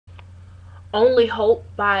Only Hope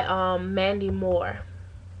by Mandy Moore.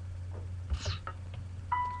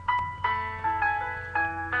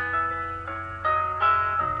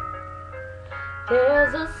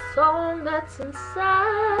 There's a song that's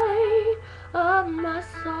inside of my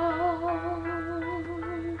soul.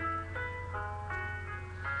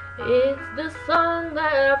 It's the song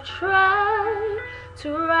that I've tried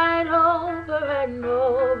to write over and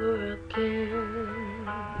over again.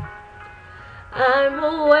 I'm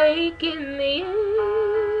awake in the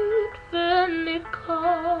infinite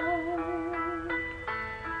cold,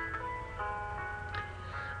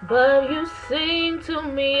 but you sing to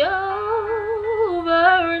me over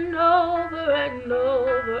and over and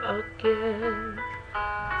over again.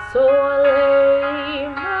 So I lay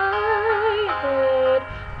my head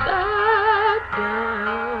back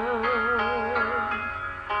down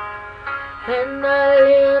and I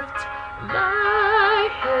lift my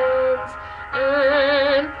hands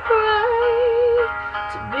and pray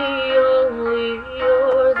to be only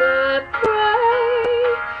yours. I pray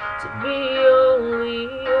to be only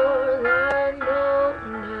yours. I know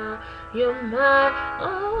now you're my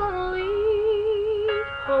only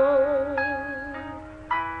hope.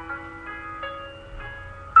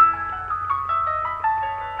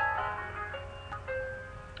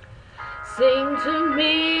 Sing to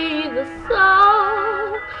me the song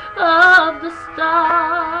of the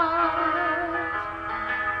stars,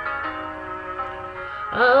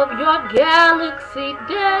 of your galaxy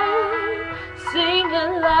day,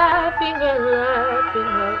 singing, laughing and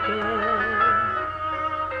laughing again.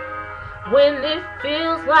 When it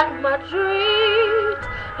feels like my dreams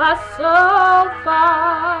are so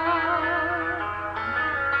far,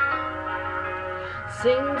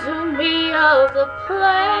 sing to me of the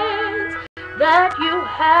plans that you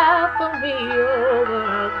have for me over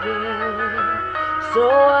again. So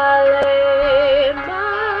I lay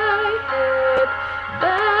my head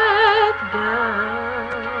back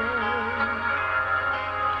down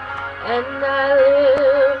and I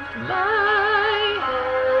lift my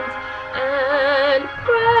hands and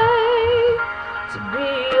pray to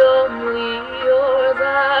be only yours.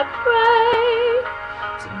 I pray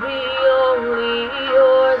to be only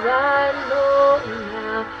yours. I know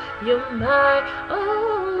now you're my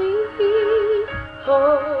only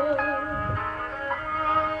hope.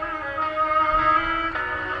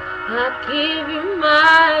 I give you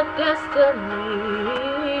my destiny.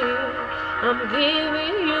 I'm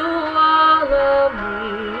giving you all of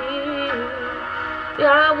me.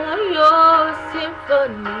 Yeah, I want your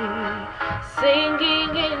symphony,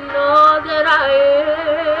 singing in all that I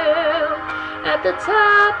am. At the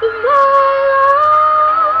top of my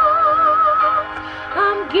lungs,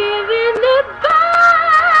 I'm giving it back.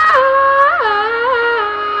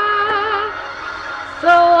 So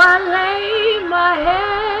I lay my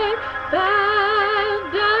head back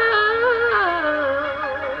down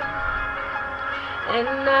and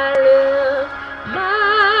I lift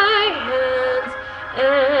my hands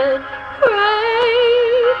and pray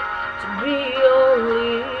to be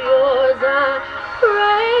only yours. I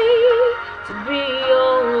pray to be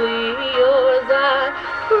only yours. I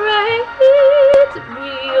pray to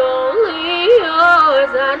be only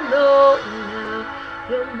yours. I know now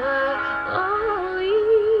you're mine.